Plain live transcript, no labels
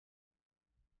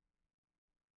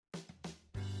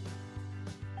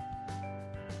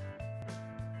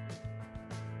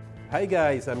Hi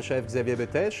guys, I'm Chef Xavier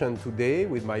Betech, and today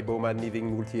with my Baumann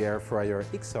Living Multi-Air Fryer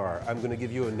XR, I'm going to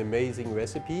give you an amazing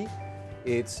recipe.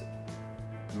 It's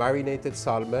marinated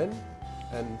salmon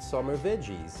and summer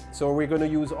veggies. So we're going to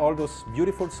use all those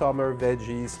beautiful summer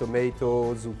veggies,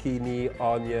 tomatoes, zucchini,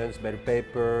 onions, bell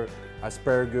pepper,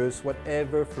 asparagus,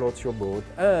 whatever floats your boat,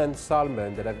 and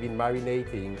salmon that I've been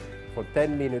marinating for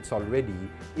 10 minutes already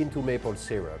into maple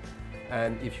syrup.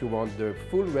 And if you want the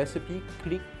full recipe,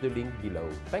 click the link below.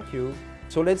 Thank you.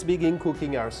 So let's begin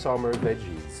cooking our summer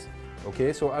veggies.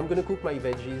 Okay, so I'm gonna cook my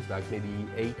veggies like maybe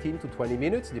 18 to 20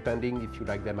 minutes, depending if you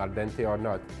like them al dente or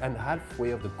not. And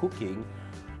halfway of the cooking,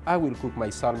 I will cook my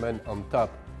salmon on top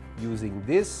using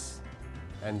this.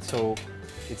 And so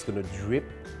it's gonna drip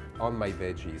on my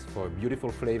veggies for a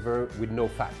beautiful flavor with no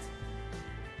fat.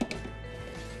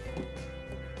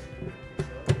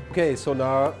 Okay, so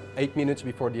now 8 minutes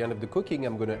before the end of the cooking,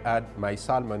 I'm going to add my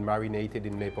salmon marinated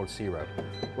in maple syrup.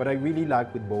 What I really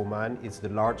like with Baumann is the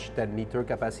large 10-liter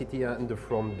capacity and the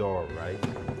front door, right?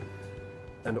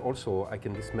 And also I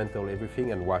can dismantle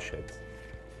everything and wash it.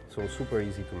 So super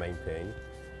easy to maintain.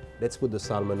 Let's put the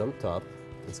salmon on top.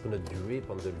 It's going to drip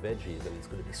on the veggies and it's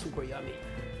going to be super yummy.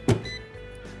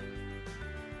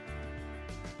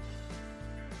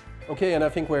 Okay, and I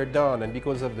think we're done, and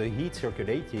because of the heat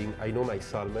circulating, I know my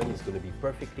salmon is going to be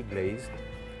perfectly glazed.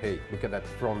 Hey, look at that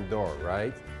front door,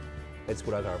 right? Let's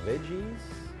put out our veggies.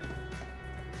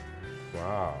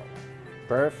 Wow,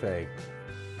 perfect.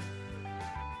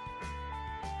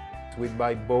 With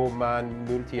my Baumann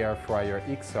Multi-Air Fryer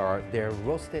XR, they're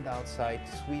roasted outside,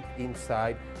 sweet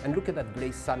inside, and look at that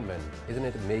glazed salmon. Isn't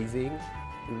it amazing?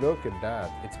 Look at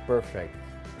that, it's perfect.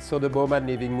 So the Baumann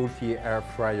Living Multi-Air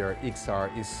Fryer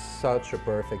XR is such a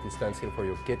perfect utensil for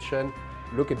your kitchen.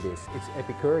 Look at this, it's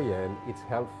Epicurean, it's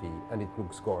healthy, and it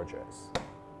looks gorgeous.